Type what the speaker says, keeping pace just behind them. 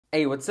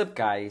Hey, what's up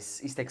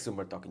guys, it's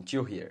TechZoomer talking to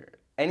you here,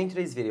 and in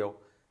today's video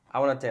I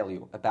want to tell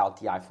you about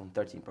the iPhone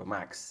 13 Pro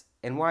Max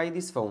and why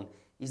this phone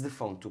is the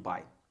phone to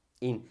buy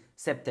in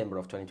September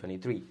of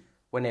 2023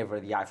 whenever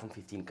the iPhone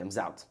 15 comes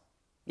out.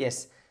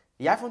 Yes,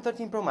 the iPhone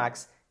 13 Pro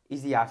Max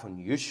is the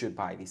iPhone you should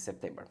buy this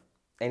September,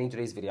 and in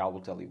today's video I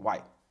will tell you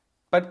why.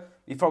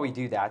 But before we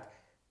do that,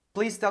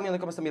 please tell me in the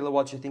comments below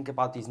what you think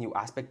about this new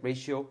aspect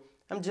ratio.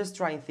 I'm just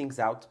trying things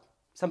out,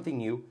 something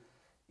new.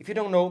 If you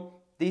don't know,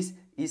 this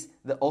is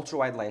the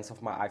ultra-wide lens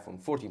of my iPhone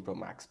 14 Pro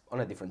Max on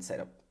a different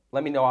setup.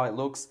 Let me know how it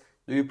looks.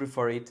 Do you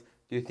prefer it?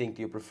 Do you think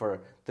you prefer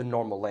the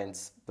normal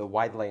lens, the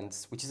wide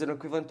lens, which is an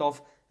equivalent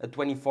of a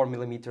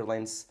 24mm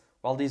lens,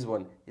 while this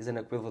one is an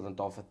equivalent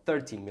of a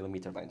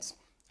 13mm lens?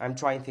 I'm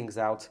trying things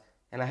out,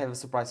 and I have a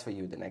surprise for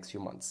you in the next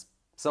few months.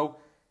 So,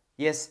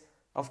 yes,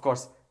 of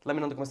course, let me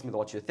know in the comments below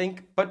what you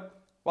think,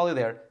 but while you're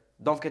there,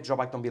 don't forget to drop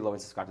a like down below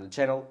and subscribe to the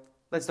channel.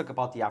 Let's talk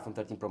about the iPhone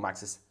 13 Pro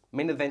Max's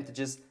main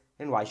advantages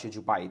and why should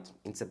you buy it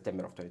in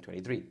September of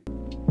 2023.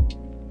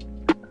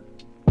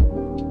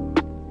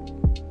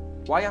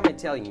 Why am I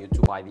telling you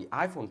to buy the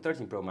iPhone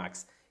 13 Pro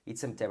Max in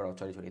September of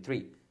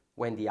 2023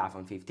 when the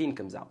iPhone 15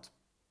 comes out?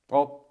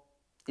 Well,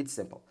 it's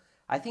simple.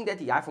 I think that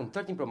the iPhone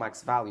 13 Pro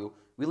Max value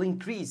will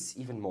increase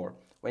even more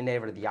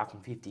whenever the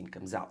iPhone 15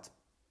 comes out.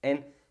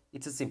 And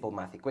it's a simple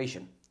math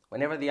equation.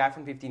 Whenever the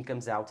iPhone 15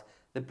 comes out,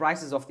 the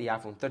prices of the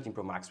iPhone 13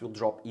 Pro Max will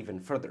drop even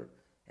further.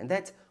 And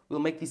that will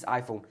make this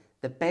iPhone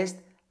the best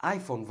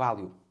iPhone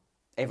value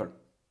ever.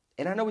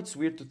 And I know it's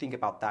weird to think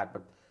about that,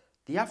 but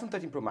the iPhone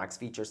 13 Pro Max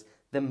features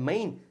the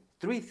main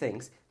three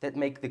things that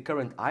make the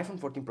current iPhone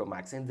 14 Pro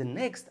Max and the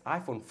next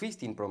iPhone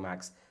 15 Pro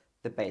Max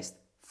the best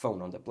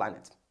phone on the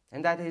planet.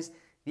 And that is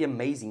the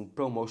amazing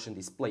ProMotion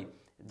display,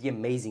 the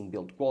amazing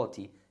build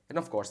quality, and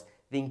of course,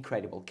 the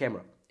incredible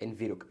camera and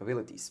video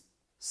capabilities.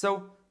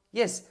 So,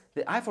 yes,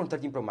 the iPhone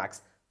 13 Pro Max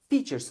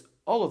features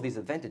all of these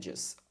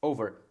advantages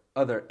over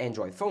other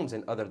Android phones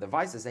and other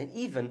devices, and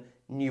even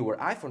newer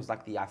iPhones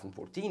like the iPhone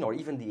 14 or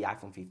even the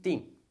iPhone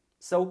 15.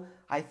 So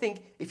I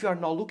think if you are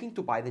now looking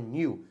to buy the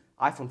new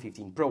iPhone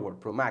 15 Pro or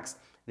Pro Max,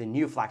 the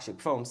new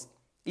flagship phones,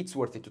 it's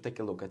worth it to take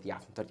a look at the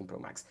iPhone 13 Pro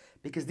Max,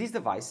 because this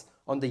device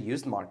on the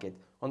used market,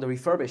 on the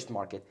refurbished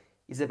market,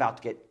 is about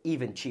to get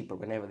even cheaper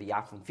whenever the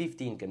iPhone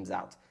 15 comes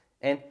out.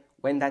 And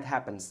when that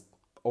happens,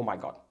 oh my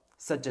god,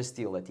 such a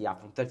steal that the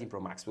iPhone 13 Pro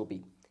Max will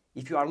be.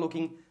 If you are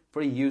looking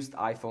for a used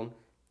iPhone,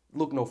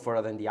 look no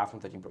further than the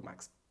iPhone 13 Pro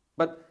Max.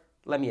 But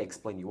let me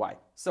explain you why.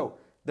 So,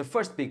 the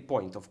first big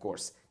point, of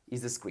course,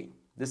 is the screen.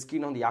 The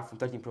screen on the iPhone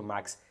 13 Pro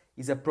Max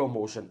is a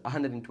ProMotion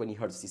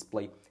 120Hz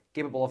display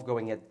capable of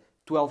going at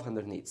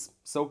 1200 nits.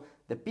 So,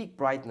 the peak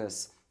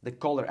brightness, the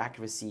color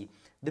accuracy,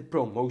 the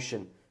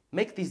ProMotion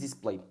make this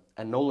display,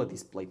 an OLED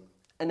display,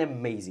 an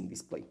amazing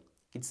display.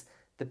 It's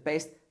the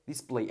best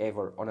display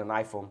ever on an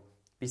iPhone,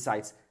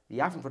 besides the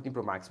iPhone 14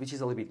 Pro Max, which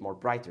is a little bit more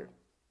brighter.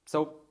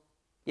 So,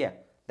 yeah,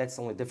 that's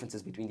the only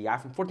differences between the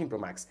iPhone 14 Pro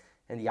Max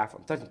and the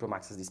iPhone 13 Pro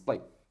Max's display.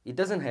 It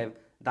doesn't have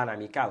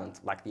dynamic island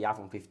like the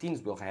iPhone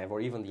 15s will have or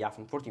even the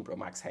iPhone 14 Pro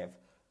Max have.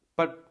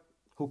 But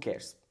who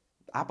cares?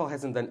 Apple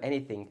hasn't done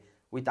anything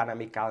with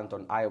dynamic island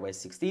on iOS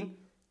 16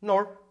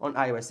 nor on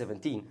iOS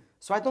 17.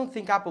 So I don't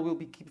think Apple will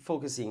keep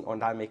focusing on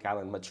dynamic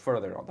island much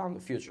further down the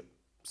future.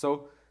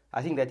 So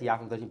I think that the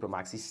iPhone 13 Pro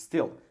Max is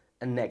still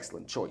an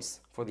excellent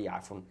choice for the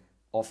iPhone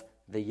of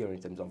the year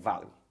in terms of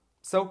value.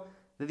 So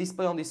the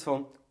display on this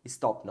phone is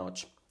top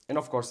notch. And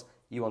of course,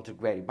 you want to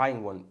regret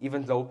buying one,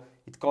 even though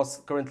it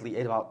costs currently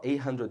about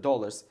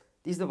 $800.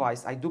 This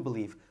device, I do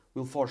believe,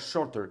 will fall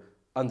shorter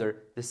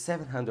under the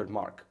 $700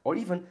 mark or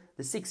even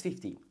the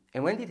 $650.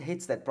 And when it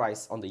hits that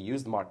price on the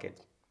used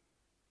market,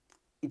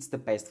 it's the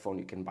best phone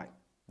you can buy.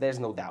 There's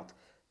no doubt.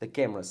 The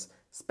cameras,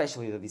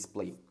 especially the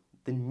display,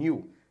 the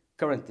new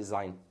current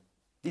design.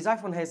 This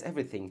iPhone has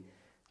everything.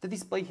 The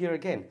display here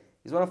again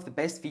is one of the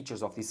best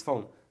features of this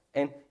phone,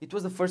 and it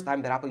was the first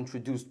time that Apple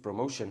introduced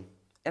ProMotion.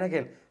 And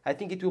again, I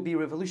think it will be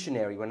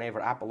revolutionary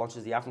whenever Apple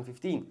launches the iPhone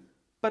 15.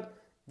 But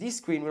this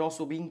screen will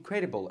also be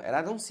incredible, and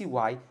I don't see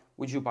why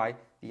would you buy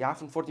the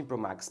iPhone 14 Pro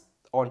Max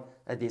on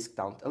a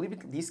discount, a little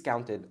bit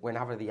discounted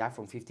whenever the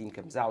iPhone 15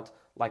 comes out,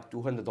 like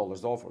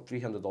 $200 off or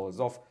 $300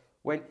 off,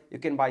 when you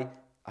can buy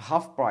a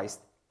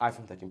half-priced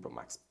iPhone 13 Pro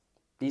Max.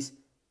 This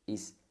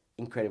is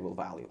incredible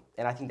value,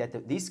 and I think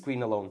that this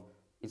screen alone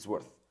is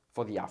worth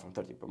for the iPhone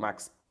 13 Pro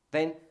Max.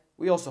 Then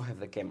we also have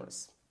the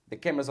cameras. The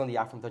cameras on the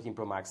iPhone 13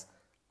 Pro Max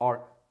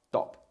are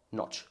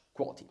top-notch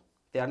quality.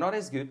 They are not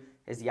as good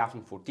as the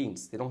iPhone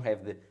 14s. They don't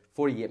have the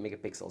 48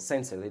 megapixel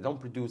sensor. They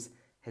don't produce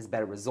as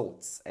better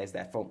results as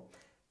that phone.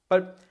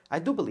 But I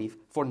do believe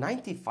for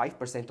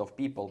 95% of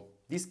people,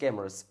 these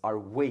cameras are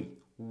way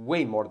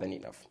more than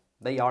enough.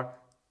 They are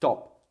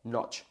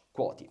top-notch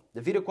quality.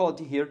 The video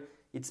quality here,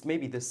 it's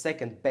maybe the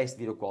second best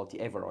video quality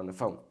ever on a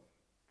phone,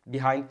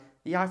 behind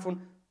the iPhone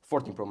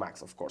 14 Pro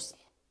Max, of course.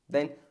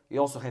 Then we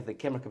also have the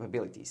camera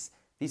capabilities.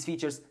 These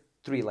features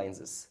three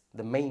lenses: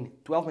 the main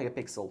 12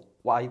 megapixel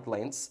wide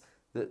lens,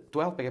 the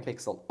 12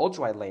 megapixel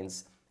ultra wide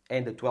lens,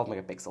 and the 12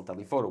 megapixel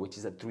telephoto, which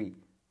is a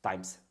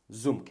 3x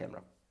zoom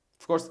camera.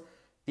 Of course,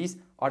 these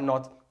are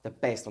not the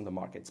best on the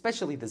market,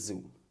 especially the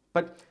zoom.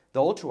 But the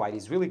ultra-wide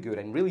is really good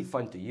and really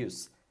fun to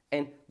use,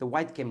 and the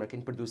wide camera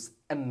can produce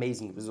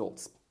amazing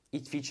results.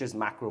 It features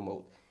macro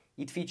mode,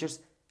 it features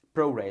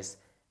ProRes,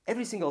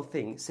 every single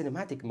thing,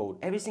 cinematic mode,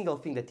 every single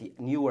thing that the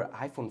newer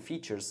iPhone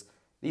features,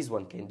 this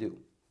one can do.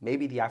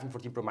 Maybe the iPhone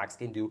 14 Pro Max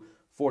can do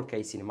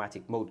 4K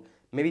cinematic mode.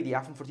 Maybe the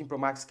iPhone 14 Pro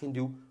Max can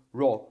do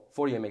raw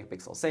 48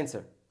 megapixel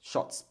sensor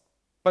shots.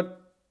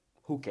 But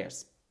who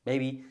cares?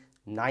 Maybe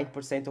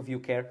 9% of you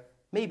care,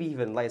 maybe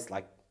even less,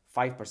 like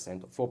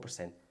 5% or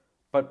 4%.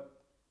 But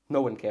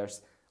no one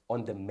cares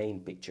on the main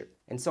picture.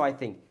 And so I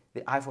think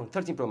the iPhone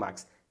 13 Pro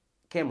Max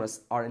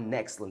cameras are an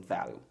excellent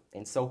value.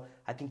 And so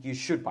I think you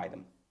should buy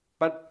them.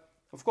 But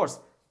of course,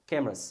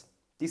 cameras,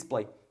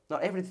 display,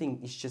 not everything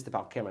is just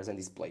about cameras and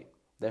display.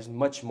 There's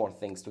much more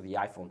things to the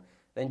iPhone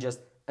than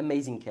just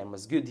amazing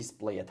cameras, good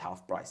display at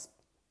half price.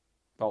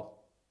 Well,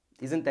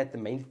 isn't that the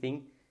main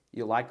thing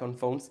you like on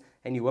phones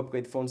and you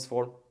upgrade phones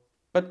for?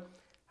 But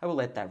I will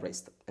let that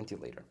rest until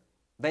later.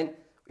 Then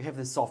we have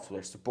the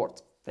software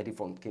support that the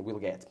phone will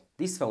get.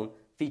 This phone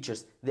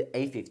features the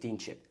A15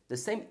 chip, the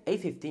same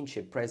A15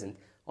 chip present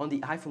on the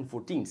iPhone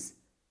 14s.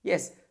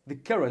 Yes, the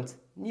current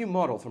new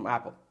model from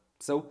Apple.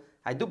 So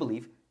I do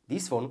believe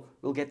this phone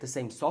will get the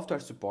same software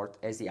support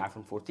as the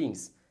iPhone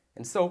 14s.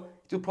 And so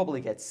it will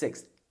probably get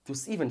 6 to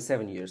even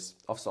 7 years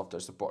of software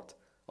support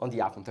on the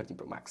iPhone 13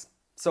 Pro Max.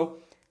 So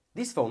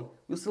this phone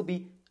will still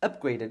be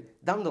upgraded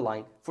down the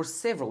line for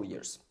several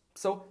years.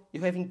 So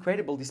you have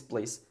incredible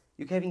displays,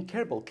 you have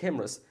incredible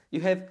cameras,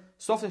 you have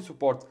software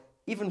support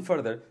even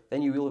further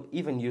than you will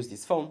even use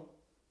this phone.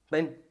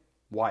 Then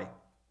why?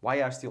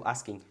 Why are you still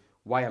asking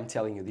why I'm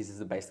telling you this is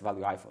the best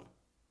value iPhone?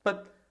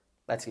 But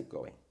let's keep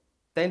going.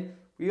 Then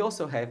we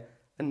also have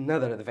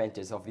another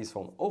advantage of this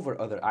phone over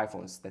other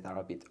iPhones that are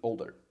a bit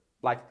older,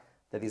 like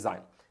the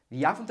design.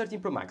 The iPhone 13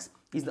 Pro Max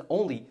is the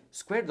only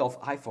squared-off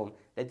iPhone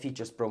that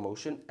features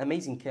ProMotion,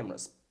 amazing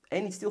cameras,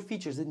 and it still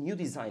features a new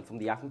design from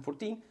the iPhone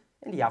 14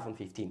 and the iPhone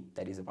 15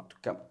 that is about to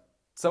come.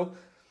 So,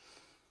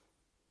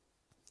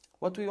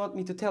 what do you want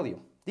me to tell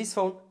you? This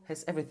phone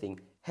has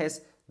everything.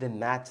 Has the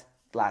matte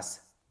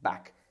glass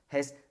back,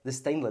 has the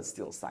stainless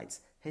steel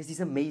sides, has this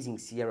amazing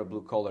Sierra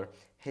blue color,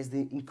 has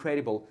the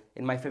incredible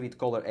and my favorite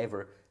color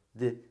ever,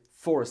 the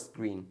forest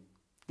green.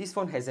 This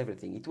phone has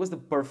everything. It was the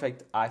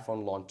perfect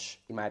iPhone launch,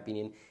 in my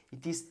opinion.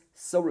 It is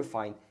so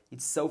refined,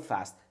 it's so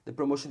fast, the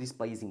ProMotion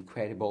display is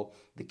incredible,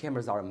 the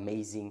cameras are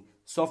amazing,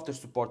 software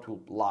support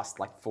will last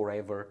like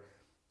forever.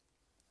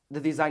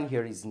 The design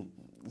here is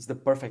the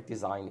perfect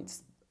design,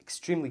 it's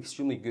extremely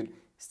good,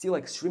 still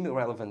extremely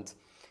relevant.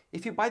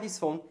 If you buy this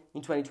phone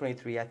in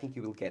 2023, I think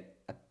you will get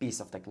a piece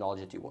of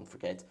technology that you won't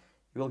forget.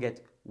 You will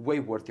get way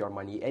worth your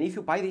money, and if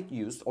you buy it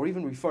used or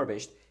even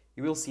refurbished,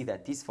 you will see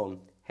that this phone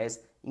has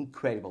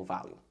incredible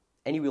value.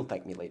 And you will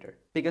thank me later.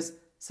 Because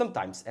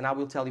sometimes, and I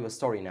will tell you a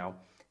story now,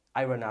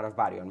 I run out of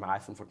battery on my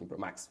iPhone 14 Pro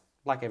Max,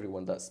 like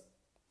everyone does.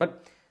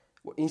 But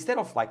instead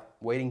of like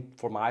waiting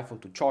for my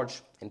iPhone to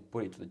charge and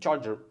put it to the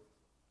charger,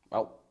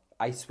 well,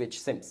 I switch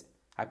SIMs.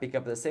 I pick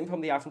up the SIM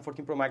from the iPhone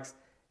 14 Pro Max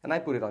and I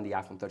put it on the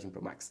iPhone 13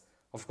 Pro Max.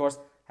 Of course,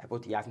 I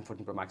put the iPhone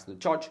 14 Pro Max to the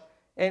charge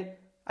and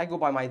I go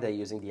by my day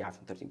using the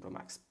iPhone 13 Pro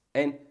Max.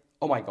 And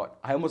oh my god,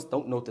 I almost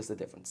don't notice the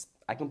difference.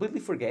 I completely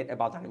forget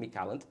about Dynamic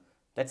Island.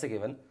 That's a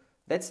given.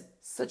 That's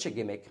such a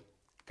gimmick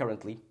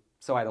currently,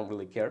 so I don't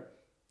really care.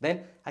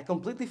 Then I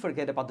completely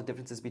forget about the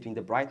differences between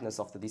the brightness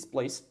of the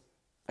displays.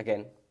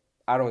 Again,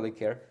 I don't really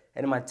care.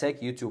 And I'm a tech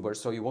YouTuber,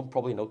 so you won't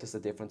probably notice the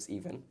difference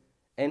even.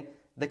 And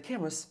the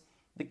cameras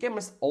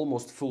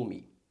almost fool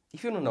me.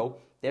 If you don't know,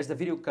 there's a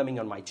video coming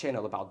on my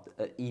channel about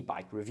an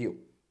e-bike review.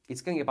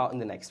 It's coming about in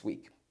the next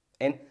week.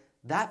 And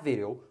that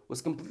video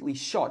was completely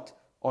shot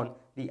on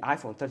the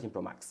iPhone 13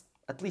 Pro Max.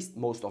 At least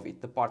most of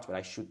it, the parts where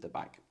I shoot the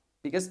bike.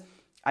 Because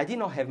I did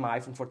not have my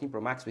iPhone 14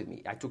 Pro Max with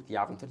me. I took the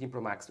iPhone 13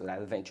 Pro Max to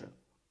that adventure.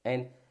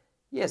 And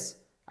yes,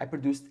 I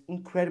produced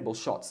incredible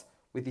shots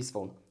with this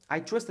phone. I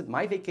trusted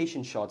my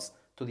vacation shots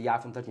to the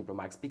iPhone 13 Pro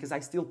Max because I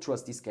still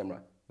trust this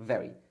camera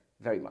very,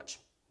 very much.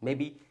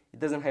 Maybe it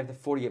doesn't have the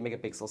 48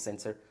 megapixel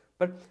sensor,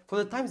 but for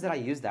the times that I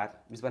use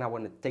that is when I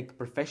want to take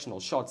professional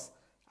shots,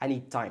 I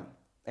need time.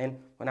 And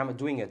when I'm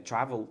doing a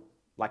travel,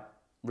 like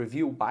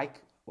review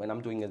bike, when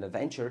I'm doing an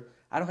adventure,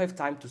 I don't have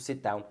time to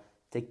sit down,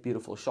 take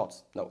beautiful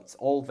shots. No, it's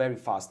all very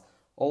fast,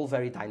 all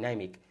very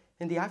dynamic.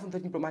 And the iPhone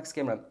 13 Pro Max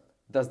camera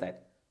does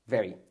that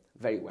very,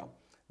 very well.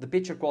 The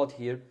picture quality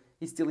here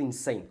is still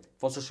insane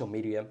for social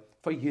media,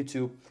 for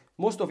YouTube.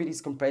 Most of it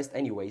is compressed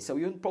anyway, so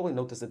you'll probably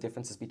notice the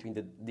differences between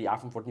the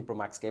iPhone 14 Pro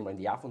Max camera and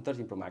the iPhone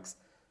 13 Pro Max.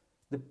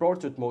 The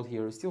portrait mode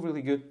here is still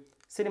really good.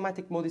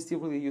 Cinematic mode is still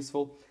really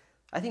useful.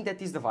 I think that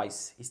this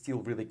device is still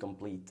really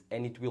complete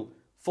and it will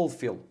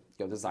fulfill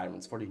your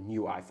desires for the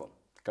new iPhone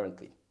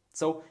currently.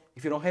 So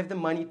if you don't have the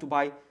money to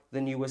buy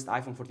the newest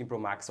iPhone 14 Pro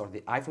Max or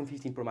the iPhone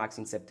 15 Pro Max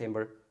in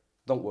September,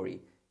 don't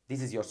worry.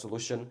 This is your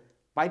solution.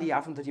 Buy the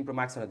iPhone 13 Pro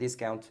Max on a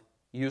discount,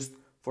 used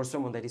for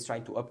someone that is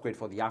trying to upgrade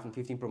for the iPhone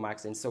 15 Pro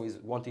Max and so is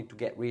wanting to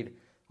get rid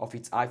of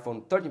its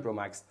iPhone 13 Pro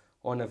Max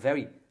on a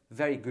very,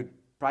 very good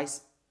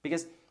price.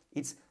 Because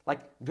it's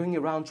like going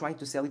around trying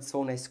to sell its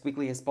phone as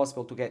quickly as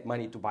possible to get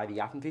money to buy the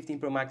iPhone 15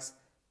 Pro Max,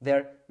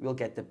 there you will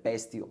get the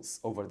best deals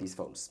over these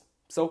phones.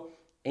 So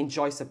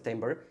enjoy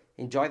September,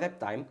 enjoy that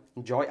time,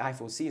 enjoy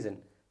iPhone season.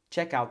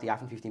 Check out the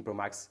iPhone 15 Pro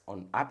Max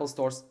on Apple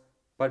stores,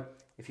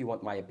 but if you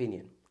want my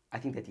opinion, I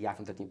think that the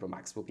iPhone 13 Pro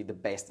Max will be the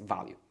best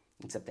value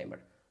in September.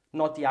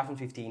 Not the iPhone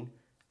 15,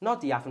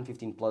 not the iPhone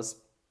 15 Plus,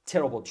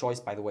 terrible choice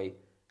by the way.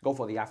 Go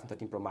for the iPhone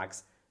 13 Pro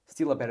Max,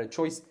 still a better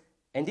choice,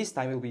 and this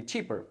time it will be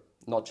cheaper,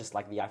 not just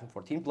like the iPhone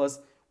 14 Plus,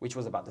 which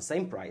was about the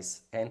same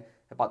price and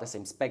about the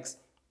same specs,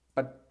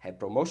 but had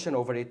promotion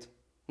over it.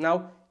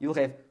 Now you'll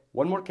have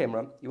one more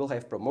camera, you will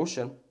have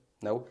promotion,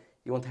 no,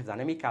 you won't have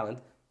dynamic island,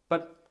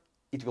 but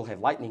it will have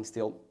lightning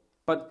still,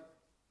 but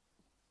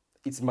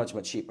it's much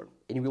cheaper,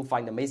 and you will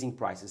find amazing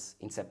prices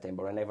in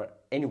September whenever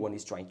anyone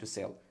is trying to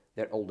sell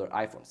their older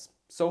iPhones.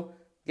 So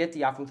get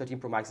the iPhone 13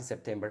 Pro Max in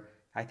September.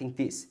 I think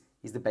this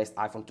is the best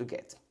iPhone to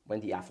get when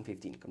the iPhone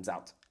 15 comes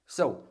out.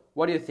 So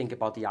what do you think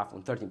about the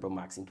iPhone 13 Pro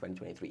Max in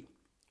 2023?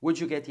 Would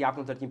you get the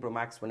iPhone 13 Pro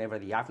Max whenever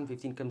the iPhone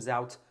 15 comes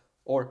out,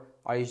 or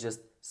are you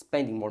just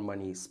spending more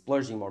money,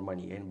 splurging more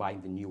money and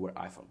buying the newer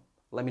iPhone?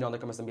 Let me know in the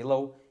comments down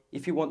below.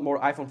 If you want more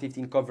iPhone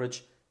 15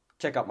 coverage,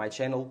 check out my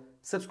channel,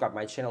 subscribe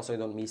my channel so you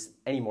don't miss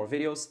any more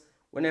videos.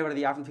 Whenever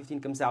the iPhone 15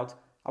 comes out,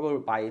 I will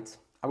buy it,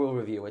 I will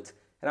review it,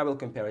 and I will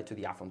compare it to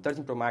the iPhone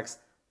 13 Pro Max,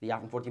 the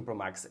iPhone 14 Pro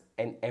Max,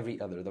 and every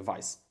other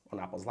device on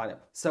Apple's lineup.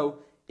 So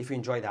if you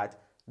enjoy that,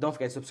 don't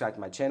forget to subscribe to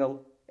my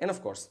channel, and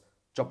of course,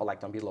 drop a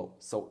like down below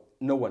so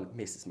no one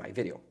misses my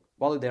video.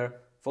 While you're there,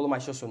 follow my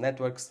social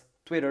networks,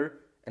 Twitter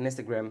and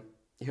Instagram.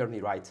 You heard me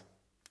right,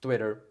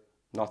 Twitter,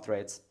 not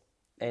Threads.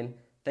 And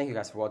thank you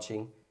guys for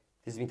watching.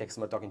 This has been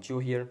Texmer talking to you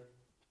here.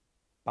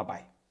 Bye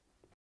bye.